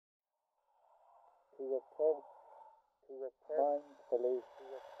mindfully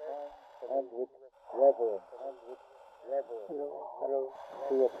and with reverence.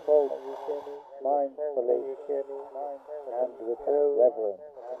 To approach mindfully and with reverence.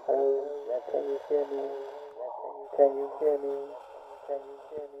 Can you hear me? Can you hear me?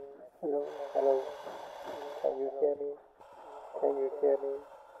 Hello? Can you hear me? Can you hear me?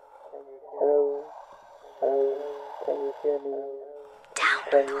 Hello? Can you hear me? Down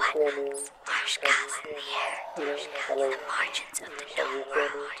on the wetlands, marsh gas in the air, in the margins of the known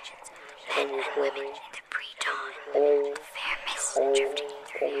world, men and women in the pre-dawn, fair mist drifting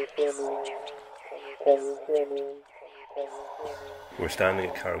through your mist. Can you hear me? We're standing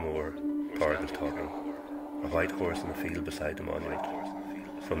at Carramore, Pádraig is talking. A white horse in the field beside the monument.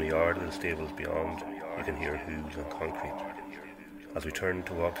 From the yard of the stables beyond, you can hear hooves on concrete. As we turn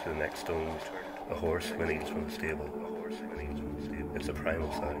to walk to the next stones, a horse whinnies from the stable. It's a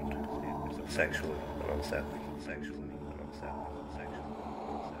primal sound, sexual and unsettling.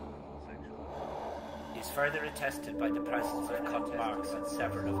 Is further attested by the presence of cut marks on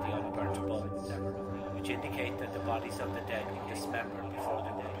several of the unburnt bones, which indicate that the bodies of the dead were dismembered before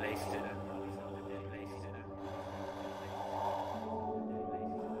they were placed in it.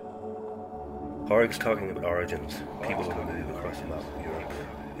 Pádraig's talking about origins, people on the move across the map of Europe.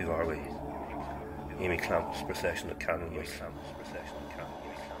 Who are we? Amy Clamp's procession of Candlemas.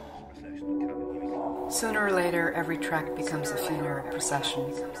 Sooner or later, every trek becomes a funeral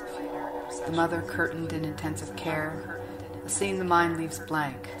procession. The mother curtained in intensive care, a scene the mind leaves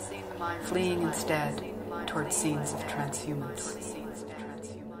blank, fleeing instead towards scenes of transhumance.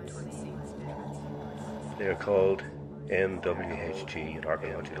 They are called NWHG in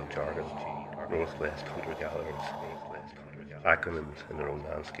archaeological jargon, Northwest Hunter-Gatherers, acronyms in their own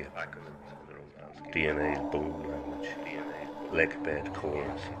landscape. DNA is bone language, lake bed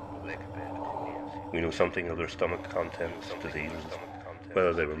cores. We know something of their stomach contents, diseases,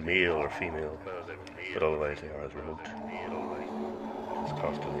 whether they were male or female, but otherwise they are as remote as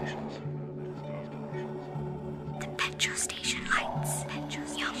constellations. The petrol station lights,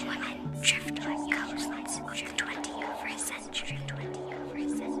 young women drift like ghosts, 20 over a century.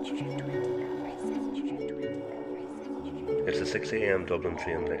 It's the 6 a.m. Dublin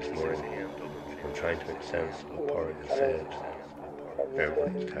train next morning. I'm trying to make sense of what Pádraig has said.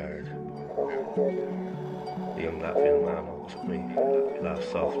 Everybody's tired. The young Latvian man opposite me laughs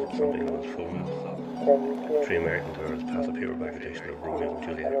softly at something on his phone. 3 American girls pass a paperback edition of Romeo and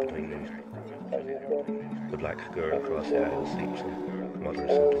Juliet between them. The black girl across the aisle sleeps and mutters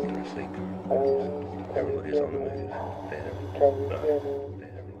something in her sleep. Everybody's on the move.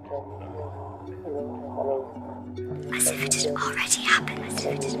 As if it had already happened, and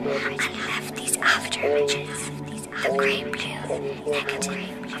left these after images, the grey-blue, negative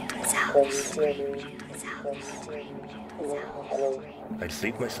of themselves. I'd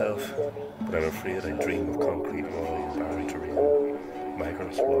sleep myself, but I'm afraid I'd dream of concrete walls and barren terrain,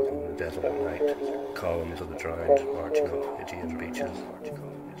 migrants walking in the desert at night, columns of the drowned marching up Aegean beaches.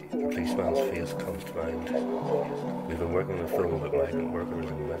 The policeman's face comes to mind. We've been working on a film about migrant workers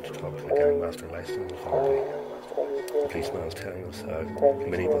and we went to talk to the Gangmaster Licensing Authority. The policeman is telling us how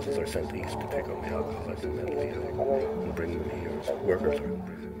minibuses are sent east to pick up the alcoholics and mentally ill and bring them here as workers or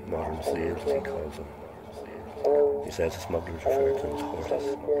modern slaves as he calls them. He says the smugglers refer to them as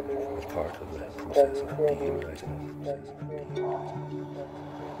horses as part of the process of dehumanizing them.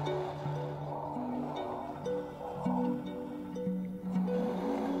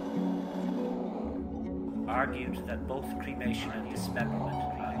 Argued that both cremation and dismemberment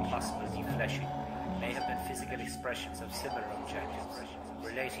and possible defleshing may have been physical expressions of similar objectives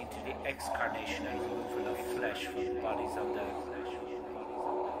relating to the excarnation and removal of flesh from the bodies of the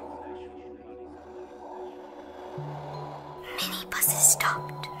Minibuses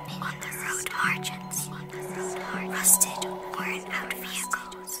stopped on the road margins, rusted, worn-out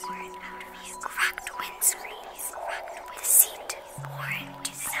vehicles, cracked windscreens, the seat worn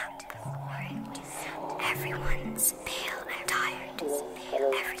to snap. Everyone's pale and tired.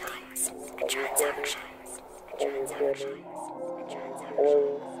 Everything's a transaction.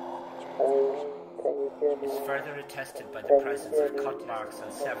 is further attested by the presence of cut marks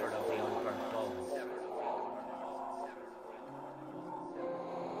on several of the unburnt bones.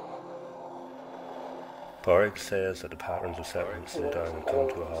 Pádraig says that the patterns of settlement slow down and come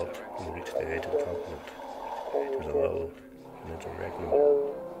to a halt when they reach the edge of the continent. There's a lull, an interregnum.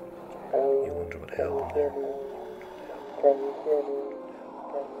 You wonder what held them there.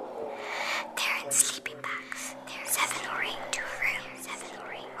 They're in sleeping bags. 7 or 8 to a room.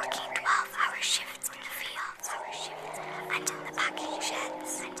 Working 12-hour shifts in the fields and in the packing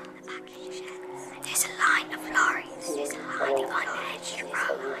sheds. There's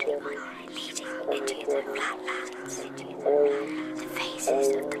the flatlands. The faces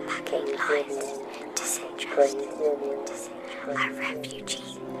of the packing lines, disinterested, are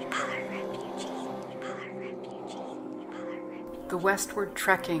refugees, The westward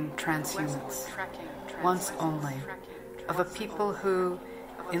trekking transhumance, once only, of a people who,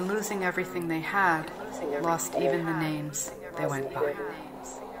 in losing everything they had, lost even the names they went by.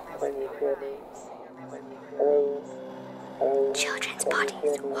 Children's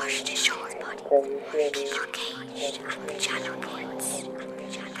bodies washed ashore, people caged at the channel ports.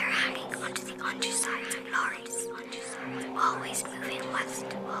 They're hanging onto the undersides of lorries, always moving west,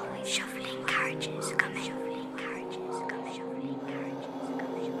 shuffling carriages coming.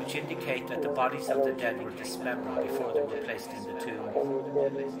 Which indicate that the bodies of the dead were dismembered before they were placed in the tomb.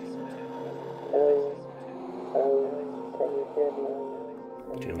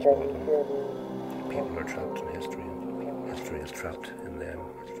 James Baldwin. People are trapped in history, and history is trapped in them.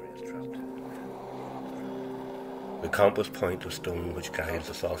 The compass point of stone which guides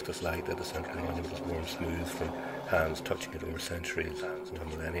the solstice light at the central monument is worn smooth from hands touching it over centuries and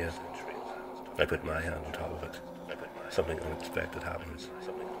millennia. I put my hand on top of it. Something unexpected happens.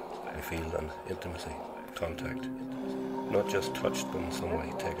 I feel an intimacy, contact, not just touched but in some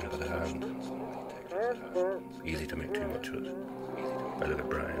way taken by the hand. Easy to make too much of it. I look at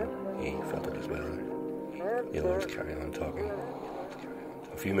Brian, he felt it as well. The others carry on talking.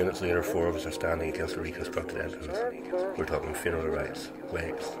 A few minutes later, 4 of us are standing against the reconstructed entrance. We're talking funeral rites,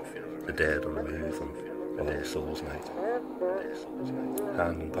 wakes, the dead on the move, and All Souls Night.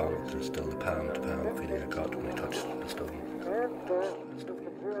 Hand and palm, there's still the palm-to-palm feeling I got when I touched the stone.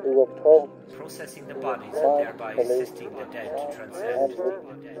 Processing the bodies and thereby assisting the dead to transcend. In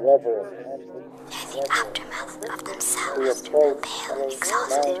the aftermath of themselves, pale,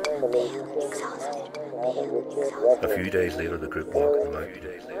 exhausted. A few days later, the group walk the mountain.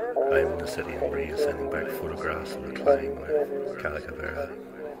 I'm in the city and Marie is sending back photographs of the climb with Calicavera.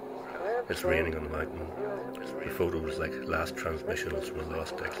 It's raining on the mountain. The photos like last transmissions from a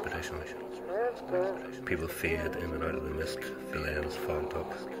lost expedition. People fade in and out of the mist, the lens fogged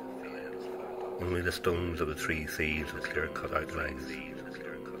up. Only the stones of the 3 thieves with clear-cut outlines.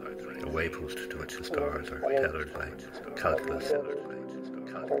 A waypost to which the stars are tethered by calculus.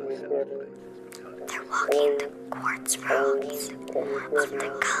 They're walking the quartz roads of the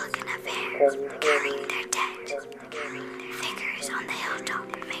Calicavera, carrying their dead. Figures on the hilltop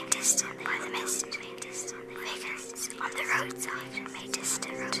made distant by the mist. Figures on the roadside made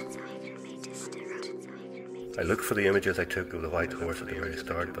distant. I look for the images I took of the white horse at the very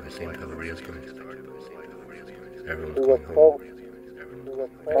start, but I seem to have erased them. Everyone's going home.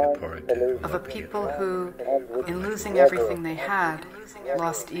 Of a people who, in losing everything they had,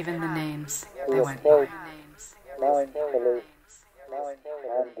 lost even the names they went by. And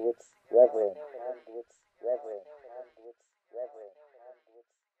with reverence.